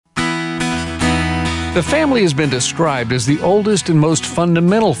The family has been described as the oldest and most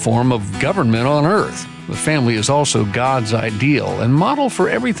fundamental form of government on earth. The family is also God's ideal and model for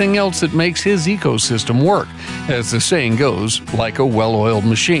everything else that makes his ecosystem work, as the saying goes, like a well-oiled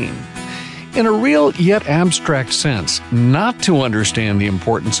machine. In a real yet abstract sense, not to understand the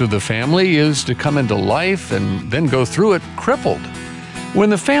importance of the family is to come into life and then go through it crippled.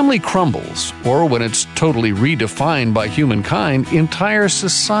 When the family crumbles, or when it's totally redefined by humankind, entire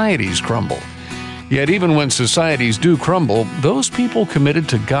societies crumble. Yet even when societies do crumble, those people committed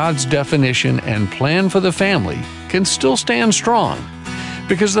to God's definition and plan for the family can still stand strong.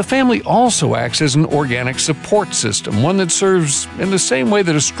 Because the family also acts as an organic support system, one that serves in the same way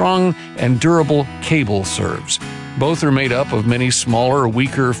that a strong and durable cable serves. Both are made up of many smaller,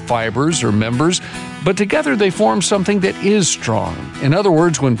 weaker fibers or members, but together they form something that is strong. In other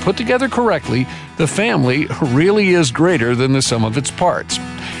words, when put together correctly, the family really is greater than the sum of its parts.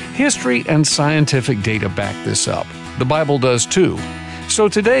 History and scientific data back this up. The Bible does too. So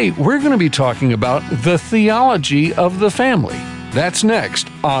today, we're going to be talking about the theology of the family. That's next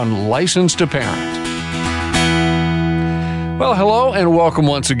on License to Parent. Well, hello and welcome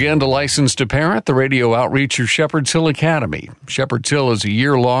once again to License to Parent, the radio outreach of Shepherd's Hill Academy. Shepherd's Hill is a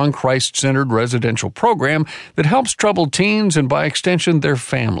year-long Christ-centered residential program that helps troubled teens and, by extension, their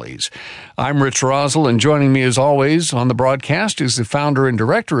families. I'm Rich Rosell, and joining me as always on the broadcast is the founder and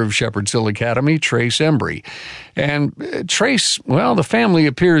director of Shepherd's Hill Academy, Trace Embry. And Trace, well, the family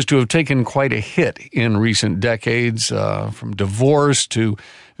appears to have taken quite a hit in recent decades, from divorce to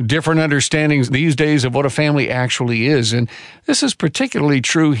different understandings these days of what a family actually is. And this is particularly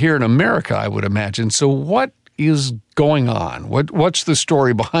true here in America, I would imagine. So what is going on? What's the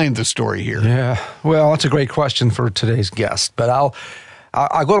story behind the story here? Yeah, well, that's a great question for today's guest. But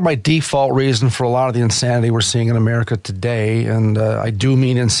I'll go to my default reason for a lot of the insanity we're seeing in America today. And I do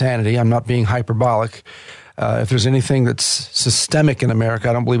mean insanity. I'm not being hyperbolic. If there's anything that's systemic in America,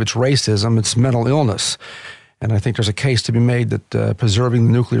 I don't believe it's racism, it's mental illness. And I think there's a case to be made that preserving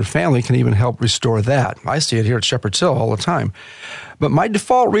the nuclear family can even help restore that. I see it here at Shepherd's Hill all the time. But my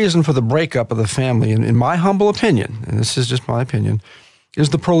default reason for the breakup of the family, in my humble opinion, and this is just my opinion, is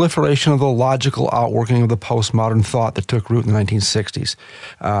the proliferation of the logical outworking of the postmodern thought that took root in the 1960s.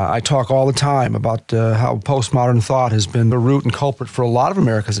 I talk all the time about how postmodern thought has been the root and culprit for a lot of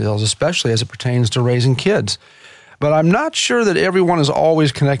America's ills, especially as it pertains to raising kids. But I'm not sure that everyone is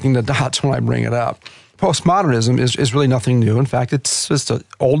always connecting the dots when I bring it up. Postmodernism is really nothing new. In fact, it's just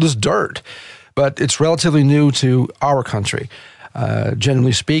old as dirt, but it's relatively new to our country.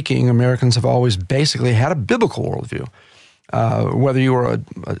 Generally speaking, Americans have always basically had a biblical worldview, whether you were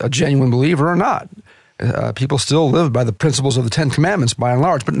a genuine believer or not. People still lived by the principles of the Ten Commandments by and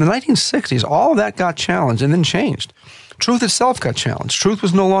large, but in the 1960s, all of that got challenged and then changed. Truth itself got challenged. Truth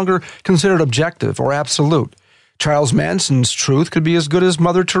was no longer considered objective or absolute. Charles Manson's truth could be as good as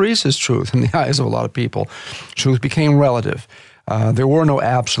Mother Teresa's truth in the eyes of a lot of people. Truth became relative. There were no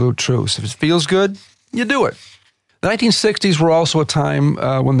absolute truths. If it feels good, you do it. The 1960s were also a time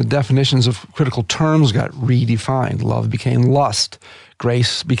when the definitions of critical terms got redefined. Love became lust.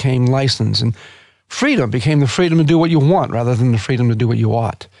 Grace became license. And freedom became the freedom to do what you want rather than the freedom to do what you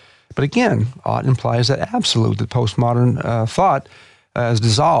ought. But again, ought implies that absolute, that postmodern thought has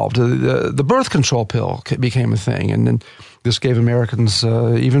dissolved. The birth control pill became a thing, and then this gave Americans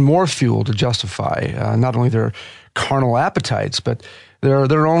even more fuel to justify not only their carnal appetites, but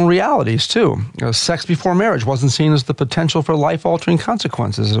their own realities, too. Sex before marriage wasn't seen as the potential for life-altering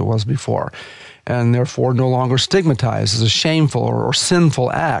consequences as it was before, and therefore no longer stigmatized as a shameful or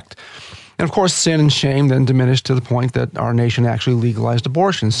sinful act. And of course, sin and shame then diminished to the point that our nation actually legalized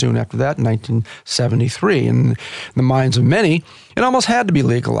abortion soon after that in 1973. In the minds of many, it almost had to be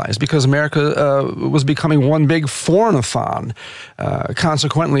legalized because America was becoming one big foreign-a-thon.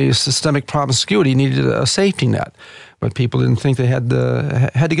 Consequently, systemic promiscuity needed a safety net. But people didn't think they had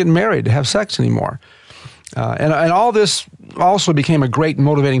to get married to have sex anymore. And all this also became a great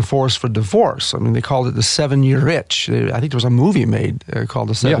motivating force for divorce. I mean, they called it the 7-year itch. I think there was a movie made called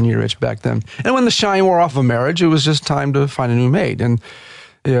the 7-year itch back then. And when the shine wore off of marriage, it was just time to find a new mate. And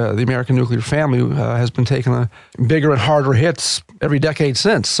the American nuclear family has been taking bigger and harder hits every decade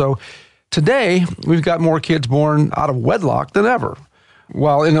since. So today, we've got more kids born out of wedlock than ever.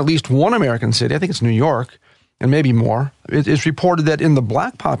 While in at least one American city, I think it's New York, and maybe more, it is reported that in the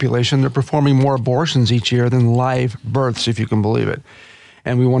black population, they're performing more abortions each year than live births, if you can believe it.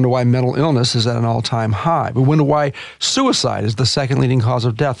 And we wonder why mental illness is at an all-time high. We wonder why suicide is the second leading cause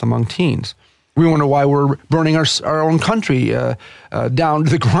of death among teens. We wonder why we're burning our own country down to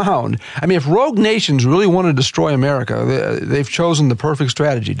the ground. I mean, if rogue nations really want to destroy America, they've chosen the perfect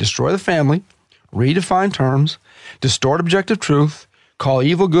strategy. Destroy the family, redefine terms, distort objective truth, call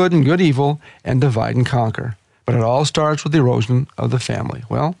evil good and good evil, and divide and conquer. But it all starts with the erosion of the family.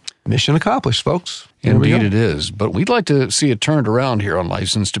 Well, mission accomplished, folks. Indeed it is. But we'd like to see it turned around here on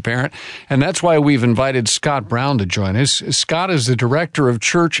Licensed to Parent, and that's why we've invited Scott Brown to join us. Scott is the Director of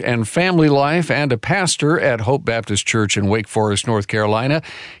Church and Family Life and a pastor at Hope Baptist Church in Wake Forest, North Carolina.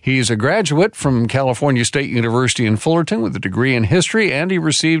 He's a graduate from California State University in Fullerton with a degree in history, and he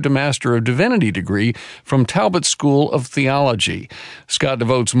received a Master of Divinity degree from Talbot School of Theology. Scott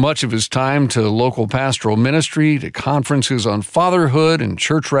devotes much of his time to local pastoral ministry, to conferences on fatherhood and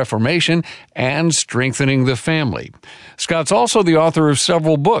church reformation, and strengthening the family. Scott's also the author of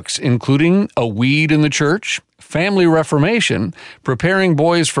several books, including A Weed in the Church, Family Reformation, Preparing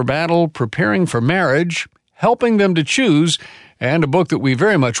Boys for Battle, Preparing for Marriage, Helping Them to Choose, and a book that we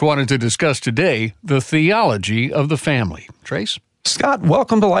very much wanted to discuss today, The Theology of the Family. Trace? Scott,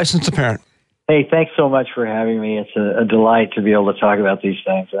 welcome to Licensed to Parent. Hey, thanks so much for having me. It's a delight to be able to talk about these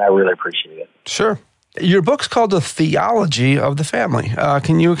things, and I really appreciate it. Sure. Your book's called The Theology of the Family.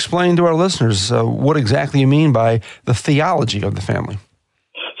 Can you explain to our listeners what exactly you mean by the theology of the family?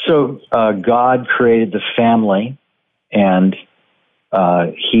 So God created the family, and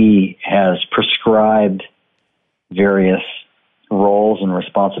He has prescribed various roles and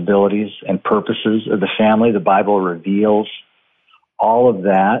responsibilities and purposes of the family. The Bible reveals all of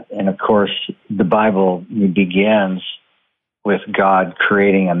that, and of course, the Bible begins with God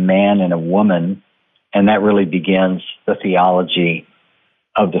creating a man and a woman, and that really begins the theology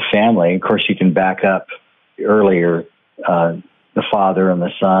of the family. Of course, you can back up earlier, the Father and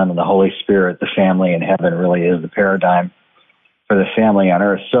the Son and the Holy Spirit. The family in heaven really is the paradigm for the family on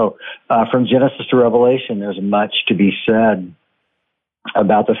earth. So from Genesis to Revelation, there's much to be said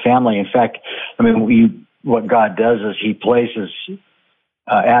about the family. In fact, what God does is He places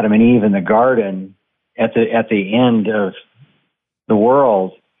Adam and Eve in the garden. At the end of the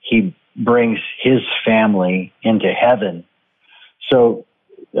world, He brings His family into heaven. So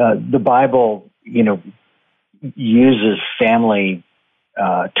the Bible, uses family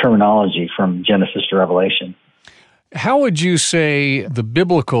terminology from Genesis to Revelation. How would you say the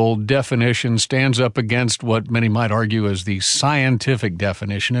biblical definition stands up against what many might argue as the scientific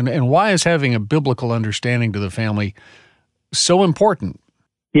definition? And why is having a biblical understanding to the family so important?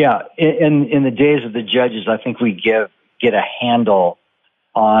 Yeah, in the days of the judges, I think we get a handle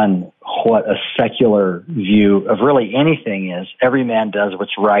on what a secular view of really anything is. Every man does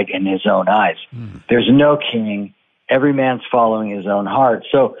what's right in his own eyes. There's no king. Every man's following his own heart.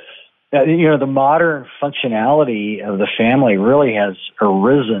 So, the modern functionality of the family really has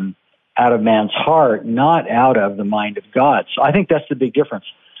arisen out of man's heart, not out of the mind of God. So I think that's the big difference.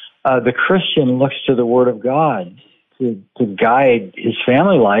 The Christian looks to the Word of God to guide his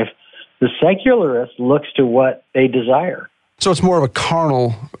family life. The secularist looks to what they desire. So it's more of a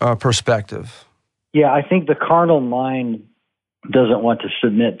carnal perspective. Yeah, I think the carnal mind doesn't want to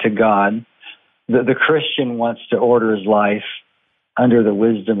submit to God. The Christian wants to order his life under the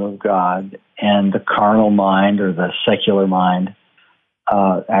wisdom of God, and the carnal mind or the secular mind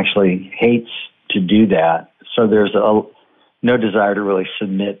actually hates to do that. So there's no desire to really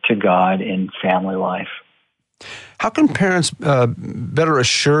submit to God in family life. How can parents better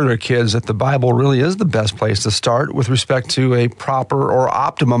assure their kids that the Bible really is the best place to start with respect to a proper or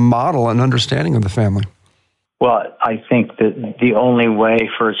optimum model and understanding of the family? Well, I think that the only way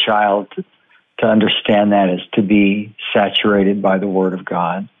for a child to understand that is to be saturated by the Word of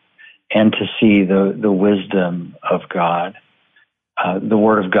God and to see the wisdom of God. The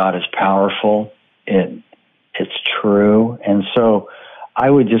Word of God is powerful. It's true. And so I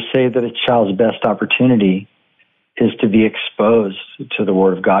would just say that a child's best opportunity is to be exposed to the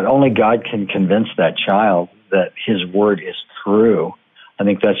Word of God. Only God can convince that child that His Word is true. I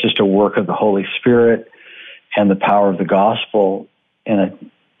think that's just a work of the Holy Spirit and the power of the gospel in a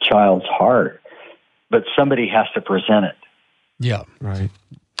child's heart. But somebody has to present it. Yeah. Right.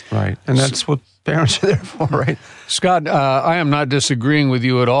 And that's what parents are there for, right? Scott, I am not disagreeing with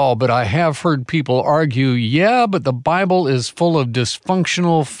you at all, but I have heard people argue, but the Bible is full of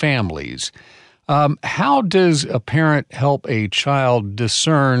dysfunctional families. How does a parent help a child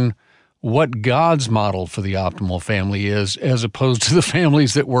discern what God's model for the optimal family is, as opposed to the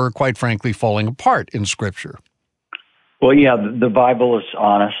families that were, quite frankly, falling apart in Scripture? Well, yeah, the Bible is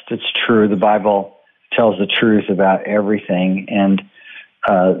honest. It's true. The Bible tells the truth about everything, and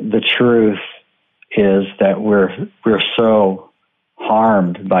the truth is that we're so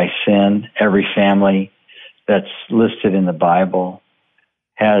harmed by sin. Every family that's listed in the Bible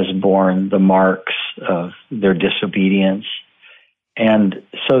has borne the marks of their disobedience. And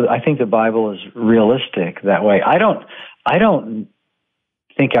so I think the Bible is realistic that way. I don't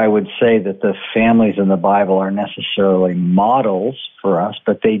think I would say that the families in the Bible are necessarily models for us,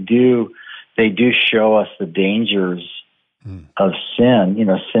 but they do show us the dangers of sin.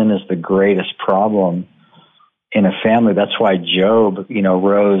 Sin is the greatest problem in a family. That's why Job,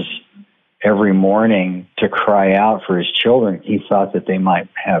 rose every morning to cry out for his children. He thought that they might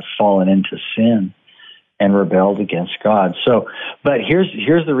have fallen into sin and rebelled against God. So, but here's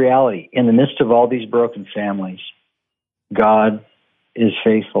the reality. In the midst of all these broken families, God is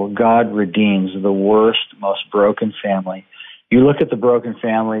faithful. God redeems the worst, most broken family. You look at the broken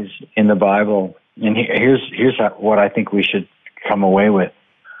families in the Bible, and here's what I think we should come away with.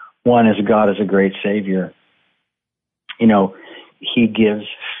 One is God is a great Savior. He gives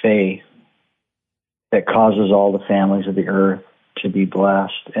faith that causes all the families of the earth to be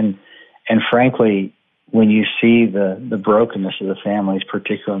blessed. And frankly, when you see the brokenness of the families,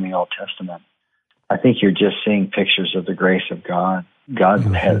 particularly in the Old Testament, I think you're just seeing pictures of the grace of God. God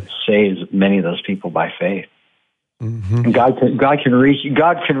has saved many of those people by faith. Mm-hmm. And God can reach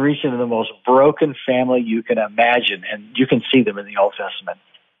into the most broken family you can imagine, and you can see them in the Old Testament,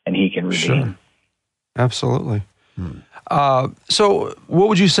 and He can redeem. Sure. Absolutely. So what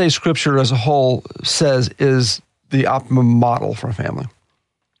would you say Scripture as a whole says is the optimum model for a family?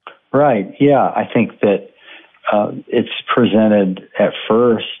 Right. Yeah, I think that it's presented at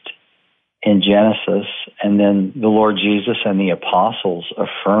first in Genesis, and then the Lord Jesus and the apostles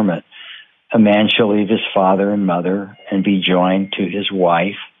affirm it. A man shall leave his father and mother and be joined to his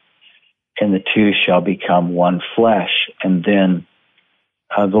wife, and the two shall become one flesh. And then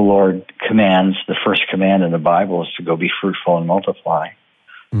the Lord commands, the first command in the Bible is to go be fruitful and multiply.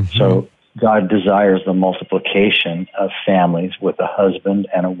 Mm-hmm. So God desires the multiplication of families with a husband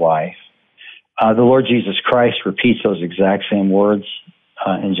and a wife. The Lord Jesus Christ repeats those exact same words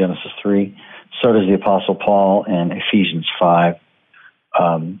in Genesis 3. So does the Apostle Paul in Ephesians 5.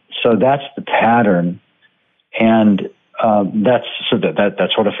 So that's the pattern, and that's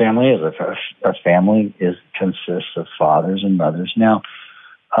what a family is. A family consists of fathers and mothers. Now,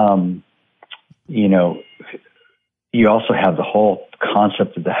 you also have the whole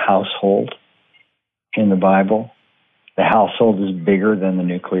concept of the household in the Bible. The household is bigger than the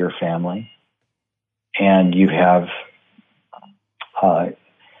nuclear family, and you have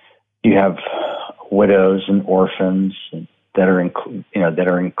widows and orphans that are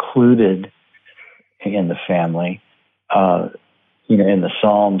included in the family. In the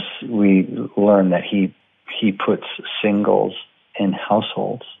Psalms, we learn that he puts singles in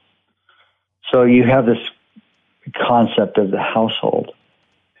households. So you have this concept of the household.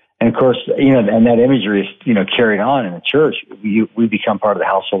 And of course, and that imagery is, carried on in the church. We become part of the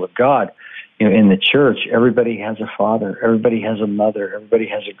household of God. In the church, everybody has a father, everybody has a mother, everybody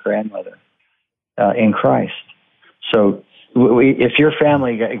has a grandmother in Christ. So if your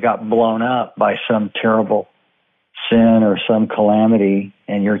family got blown up by some terrible sin or some calamity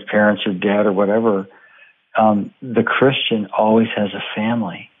and your parents are dead or whatever, the Christian always has a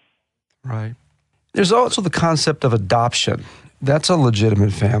family. Right. There's also the concept of adoption. That's a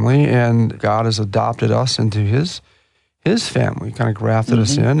legitimate family, and God has adopted us into His family, kind of grafted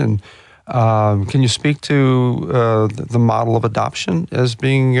us in. And can you speak to the model of adoption as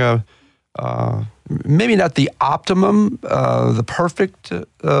being maybe not the optimum, the perfect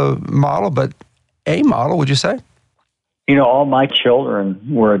model, but a model, would you say? All my children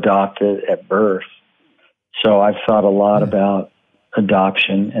were adopted at birth. So I've thought a lot about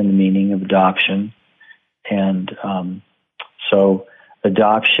adoption and the meaning of adoption. And so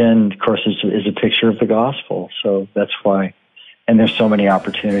adoption, of course, is a picture of the gospel. So that's why, and there's so many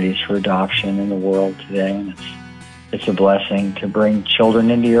opportunities for adoption in the world today, and it's a blessing to bring children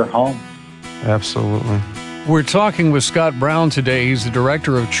into your home. Absolutely. We're talking with Scott Brown today. He's the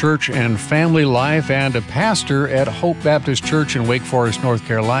Director of Church and Family Life and a pastor at Hope Baptist Church in Wake Forest, North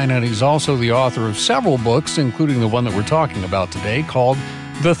Carolina. And he's also the author of several books, including the one that we're talking about today called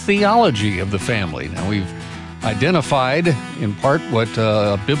The Theology of the Family. Now, we've identified in part what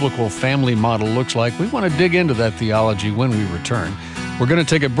a biblical family model looks like. We want to dig into that theology when we return. We're going to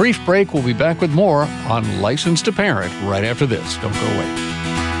take a brief break. We'll be back with more on Licensed to Parent right after this. Don't go away.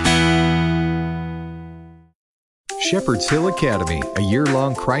 Shepherd's Hill Academy, a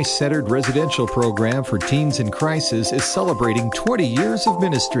year-long Christ-centered residential program for teens in crisis, is celebrating 20 years of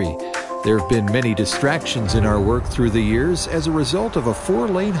ministry. There have been many distractions in our work through the years as a result of a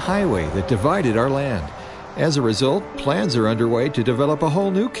 4-lane highway that divided our land. As a result, plans are underway to develop a whole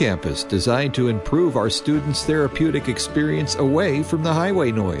new campus designed to improve our students' therapeutic experience away from the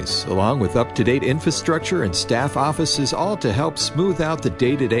highway noise, along with up-to-date infrastructure and staff offices, all to help smooth out the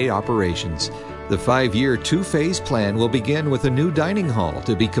day-to-day operations. The 5-year, 2-phase plan will begin with a new dining hall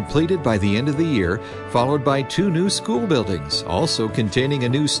to be completed by the end of the year, followed by 2 new school buildings, also containing a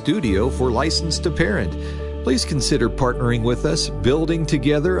new studio for Licensed to Parent. Please consider partnering with us, building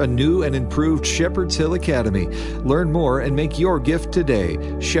together a new and improved Shepherd's Hill Academy. Learn more and make your gift today.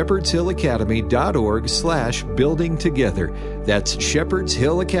 shepherdshillacademy.org/building together. That's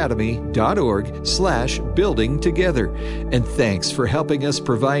shepherdshillacademy.org/building together. And thanks for helping us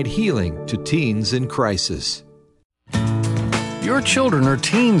provide healing to teens in crisis. Your children are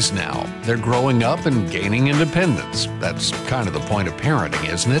teens now. They're growing up and gaining independence. That's kind of the point of parenting,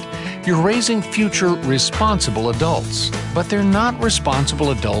 isn't it? You're raising future responsible adults, but they're not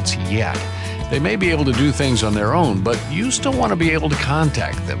responsible adults yet. They may be able to do things on their own, but you still want to be able to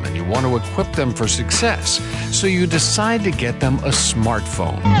contact them and you want to equip them for success. So you decide to get them a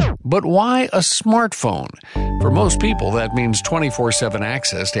smartphone. But why a smartphone? For most people, that means 24/7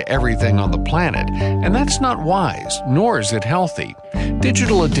 access to everything on the planet, and that's not wise, nor is it healthy.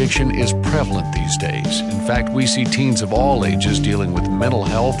 Digital addiction is prevalent these days. In fact, we see teens of all ages dealing with mental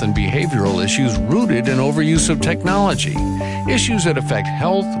health and behavioral issues rooted in overuse of technology. Issues that affect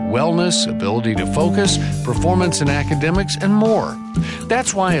health, wellness, ability to focus, performance in academics, and more.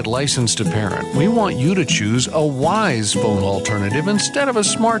 That's why at Licensed to Parent, we want you to choose a wise phone alternative instead of a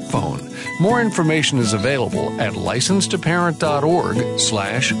smartphone. More information is available at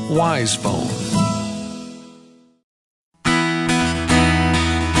licensedtoparent.org/wisephone.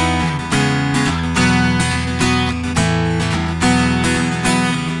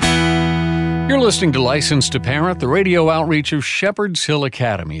 You're listening to Licensed to Parent, the radio outreach of Shepherd's Hill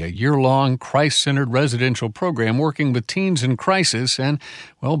Academy, a year-long Christ-centered residential program working with teens in crisis and,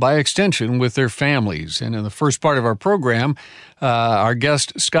 well, by extension, with their families. And in the first part of our program, our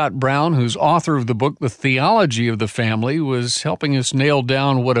guest, Scott Brown, who's author of the book, The Theology of the Family, was helping us nail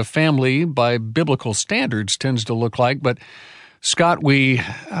down what a family by biblical standards tends to look like. But Scott,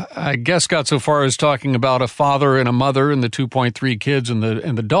 I guess, got so far as talking about a father and a mother and the 2.3 kids and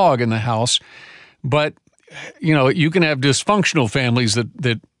the dog in the house. But, you know, you can have dysfunctional families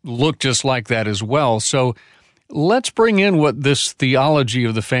that look just like that as well. So let's bring in what this theology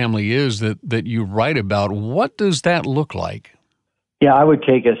of the family is that you write about. What does that look like? Yeah, I would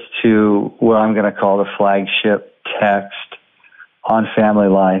take us to what I'm going to call the flagship text on family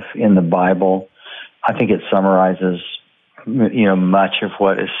life in the Bible. I think it summarizes much of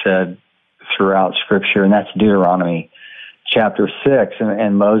what is said throughout Scripture, and that's Deuteronomy chapter 6.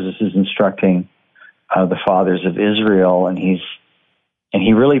 And Moses is instructing the fathers of Israel, and he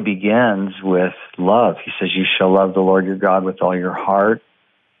really begins with love. He says, "You shall love the Lord your God with all your heart,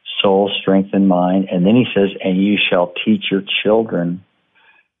 soul, strength, and mind." And then he says, "And you shall teach your children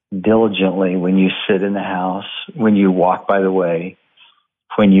diligently when you sit in the house, when you walk by the way,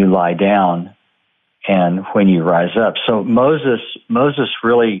 when you lie down, and when you rise up." So Moses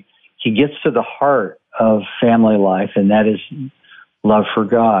really, he gets to the heart of family life, and that is love for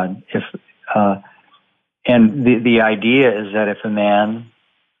God. And the idea is that if a man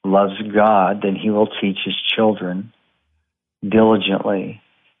loves God, then he will teach his children diligently.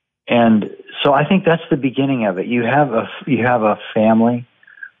 And so I think that's the beginning of it. You have a family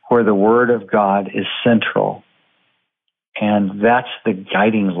where the Word of God is central, and that's the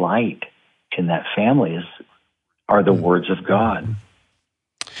guiding light in that family are the words of God.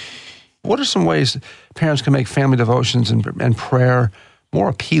 What are some ways parents can make family devotions and prayer more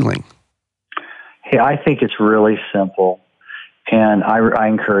appealing? Hey, I think it's really simple, and I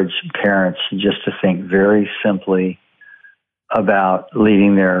encourage parents just to think very simply about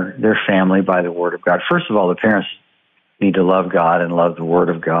leading their family by the Word of God. First of all, the parents need to love God and love the Word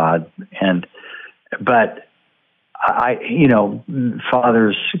of God, but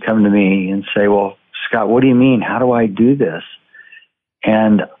fathers come to me and say, "Well, Scott, what do you mean? How do I do this?"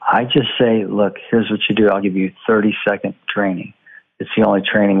 And I just say, "Look, here's what you do. I'll give you 30-second training. It's the only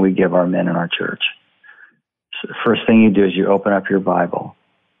training we give our men in our church. So the first thing you do is you open up your Bible,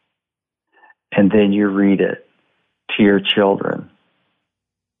 and then you read it to your children.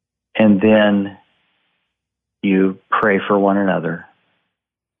 And then you pray for one another.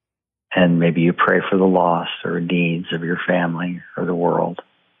 And maybe you pray for the lost or needs of your family or the world.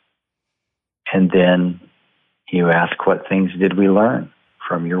 And then you ask, what things did we learn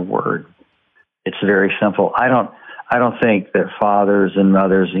from your word?" It's very simple. I don't think that fathers and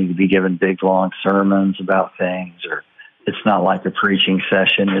mothers need to be given big, long sermons about things, or it's not like a preaching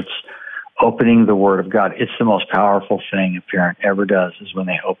session. It's opening the Word of God. It's the most powerful thing a parent ever does, is when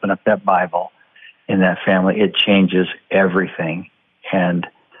they open up that Bible in that family. It changes everything. And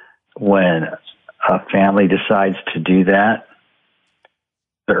when a family decides to do that,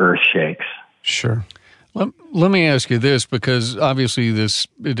 the earth shakes. Sure. Let me ask you this, because obviously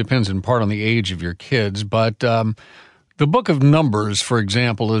it depends in part on the age of your kids, but the book of Numbers, for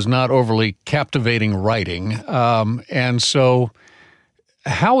example, is not overly captivating writing. And so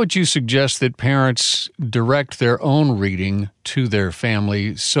how would you suggest that parents direct their own reading to their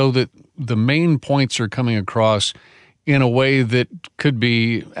family so that the main points are coming across in a way that could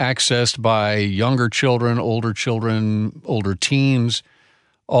be accessed by younger children, older teens,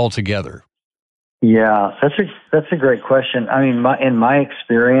 all together? Yeah, that's a great question. I mean, in my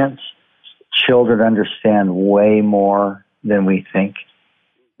experience, children understand way more than we think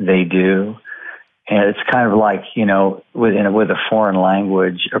they do. And it's kind of like, with a foreign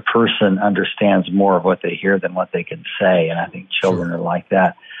language, a person understands more of what they hear than what they can say. And I think children are like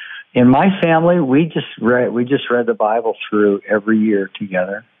that. In my family, we just read the Bible through every year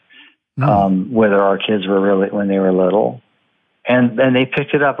together, whether our kids were when they were little. And they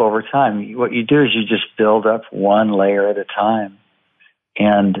picked it up over time. What you do is you just build up one layer at a time.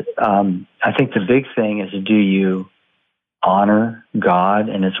 And I think the big thing is, do you honor God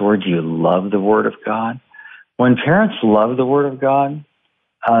and His Word? Do you love the Word of God? When parents love the Word of God,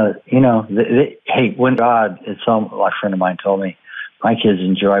 when God, a friend of mine told me, my kids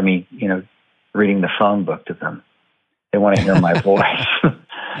enjoy me, reading the phone book to them. They want to hear my voice.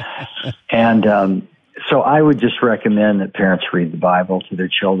 And so I would just recommend that parents read the Bible to their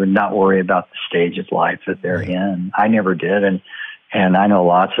children, not worry about the stage of life that they're in. I never did, and I know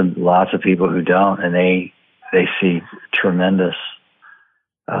lots of people who don't, and they see tremendous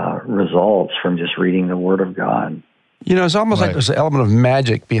results from just reading the Word of God. It's almost like there's an element of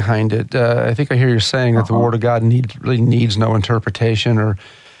magic behind it. I think I hear you saying that the Word of God really needs no interpretation or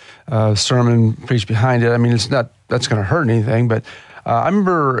sermon preached behind it. I mean, it's not that's going to hurt anything, but I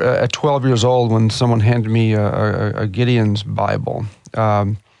remember at 12 years old when someone handed me a Gideon's Bible,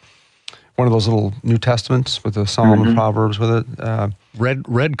 one of those little New Testaments with the Psalm and Proverbs with it.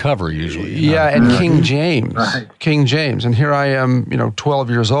 Red cover usually. Yeah, and King James. Right. King James. And here I am,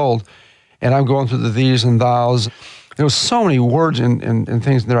 12 years old, and I'm going through the these and thous. There was so many words and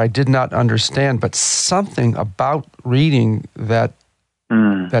things there I did not understand, but something about reading that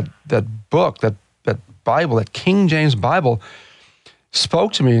book, that Bible, that King James Bible,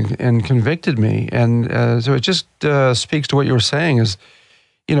 spoke to me and convicted me. And so it just speaks to what you were saying is,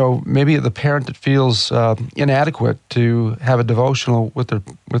 maybe the parent that feels inadequate to have a devotional with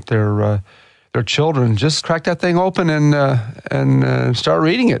their children, just crack that thing open and start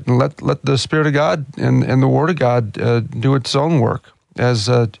reading it, and let the Spirit of God and the Word of God do its own work. As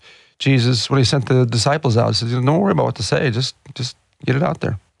Jesus, when He sent the disciples out, He said, "Don't worry about what to say. Just get it out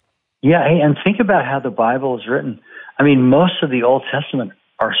there." Yeah, and think about how the Bible is written. I mean, most of the Old Testament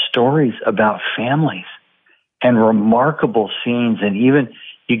are stories about families and remarkable scenes, and even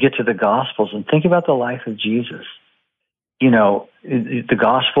you get to the Gospels and think about the life of Jesus. The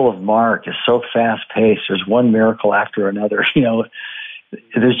Gospel of Mark is so fast-paced. There's one miracle after another.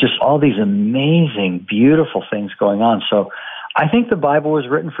 There's just all these amazing, beautiful things going on. So I think the Bible was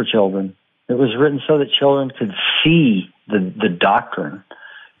written for children. It was written so that children could see the doctrine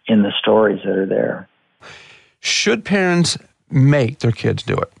in the stories that are there. Should parents make their kids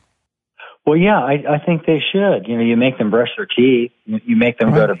do it? Well, yeah, I think they should. You make them brush their teeth. You make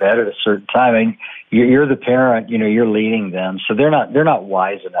them go to bed at a certain time. I mean, you're the parent. You're leading them, so they're not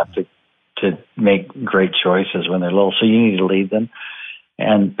wise enough to make great choices when they're little. So you need to lead them.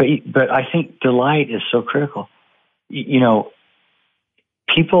 But I think delight is so critical.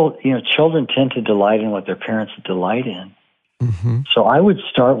 Children tend to delight in what their parents delight in. Mm-hmm. So I would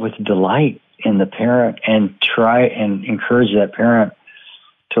start with delight in the parent and try and encourage that parent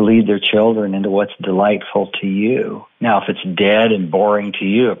to lead their children into what's delightful to you. Now, if it's dead and boring to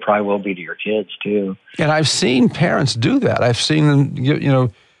you, it probably will be to your kids too. And I've seen parents do that. I've seen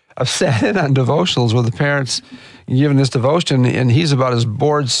them, I've sat in on devotionals with the parents giving this devotion, and he's about as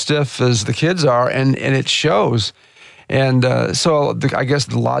bored stiff as the kids are, and it shows. And so I guess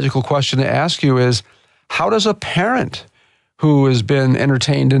the logical question to ask you is, how does a parent who has been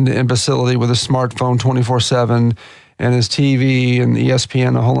entertained into imbecility with a smartphone 24/7 and his TV and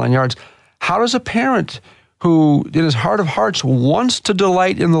ESPN, the whole 9 yards, how does a parent who, in his heart of hearts, wants to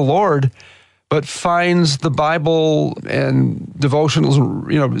delight in the Lord, but finds the Bible and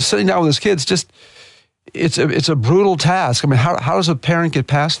devotionals, sitting down with his kids, just it's a brutal task. I mean, how does a parent get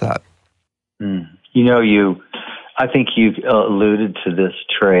past that? I think you alluded to this,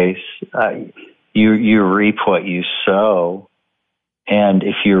 Trace. You reap what you sow, and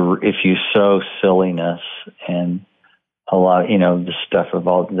if you sow silliness and a lot, the stuff of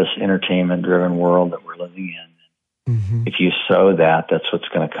all this entertainment-driven world that we're living in, if you sow that, that's what's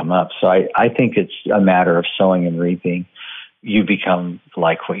going to come up. So I think it's a matter of sowing and reaping. You become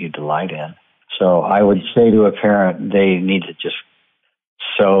like what you delight in. So I would say to a parent, they need to just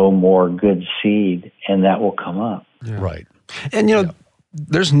sow more good seed, and that will come up. Yeah. Right. And,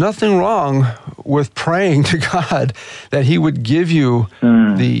 there's nothing wrong with praying to God that He would give you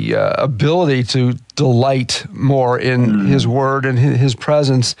the ability to delight more in His Word and His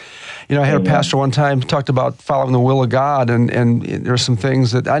presence. I had a pastor one time talked about following the will of God, and there's some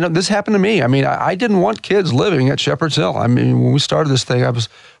things that I know this happened to me. I mean, I didn't want kids living at Shepherd's Hill. I mean, when we started this thing, I was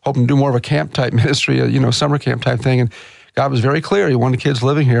hoping to do more of a camp type ministry, summer camp type thing, and God was very clear. He wanted kids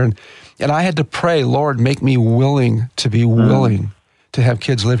living here, and I had to pray, Lord, make me willing to be willing to have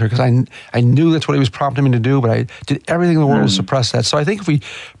kids live here, because I knew that's what He was prompting me to do, but I did everything in the world to suppress that. So I think if we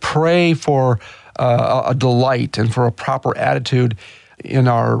pray for a delight and for a proper attitude in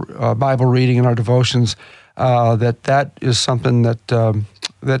our Bible reading and our devotions, that is something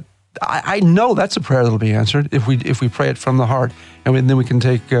that I know that's a prayer that will be answered if we pray it from the heart, and then we can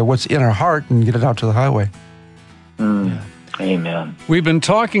take what's in our heart and get it out to the highway. Yeah. Amen. We've been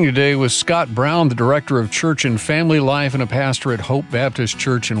talking today with Scott Brown, the Director of Church and Family Life and a pastor at Hope Baptist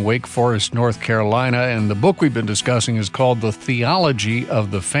Church in Wake Forest, North Carolina. And the book we've been discussing is called The Theology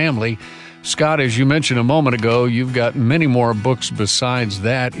of the Family. Scott, as you mentioned a moment ago, you've got many more books besides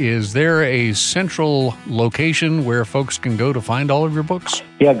that. Is there a central location where folks can go to find all of your books?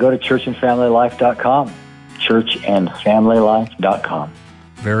 Yeah, go to churchandfamilylife.com. churchandfamilylife.com.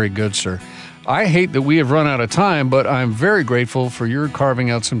 Very good, sir. I hate that we have run out of time, but I'm very grateful for your carving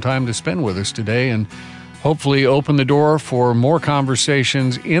out some time to spend with us today and hopefully open the door for more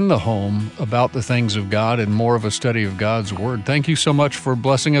conversations in the home about the things of God and more of a study of God's Word. Thank you so much for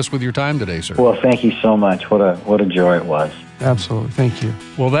blessing us with your time today, sir. Well, thank you so much. What a joy it was. Absolutely. Thank you.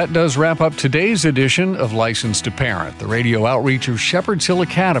 Well, that does wrap up today's edition of Licensed to Parent, the radio outreach of Shepherd's Hill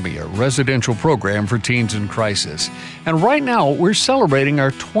Academy, a residential program for teens in crisis. And right now, we're celebrating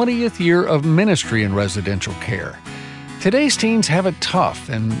our 20th year of ministry in residential care. Today's teens have it tough,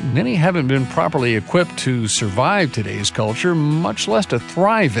 and many haven't been properly equipped to survive today's culture, much less to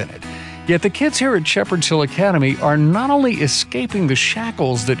thrive in it. Yet the kids here at Shepherd's Hill Academy are not only escaping the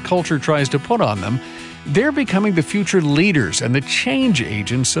shackles that culture tries to put on them, they're becoming the future leaders and the change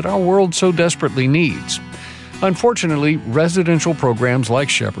agents that our world so desperately needs. Unfortunately, residential programs like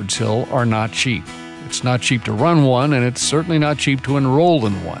Shepherd's Hill are not cheap. It's not cheap to run one, and it's certainly not cheap to enroll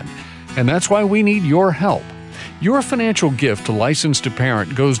in one. And that's why we need your help. Your financial gift to Licensed to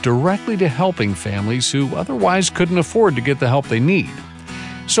Parent goes directly to helping families who otherwise couldn't afford to get the help they need.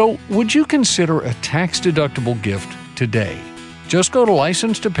 So, would you consider a tax-deductible gift today? Just go to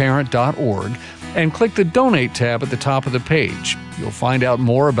licensedtoparent.org and click the Donate tab at the top of the page. You'll find out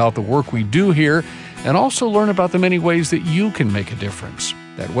more about the work we do here and also learn about the many ways that you can make a difference.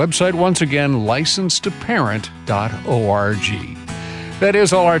 That website, once again, licensedtoparent.org. That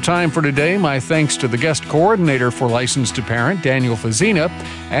is all our time for today. My thanks to the guest coordinator for Licensed to Parent, Daniel Fazina,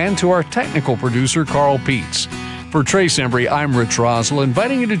 and to our technical producer, Carl Peets. For Trace Embry, I'm Rich Rosell,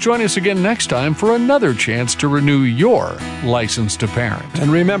 inviting you to join us again next time for another chance to renew your License to Parent.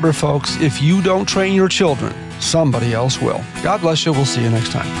 And remember, folks, if you don't train your children, somebody else will. God bless you. We'll see you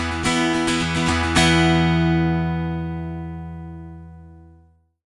next time.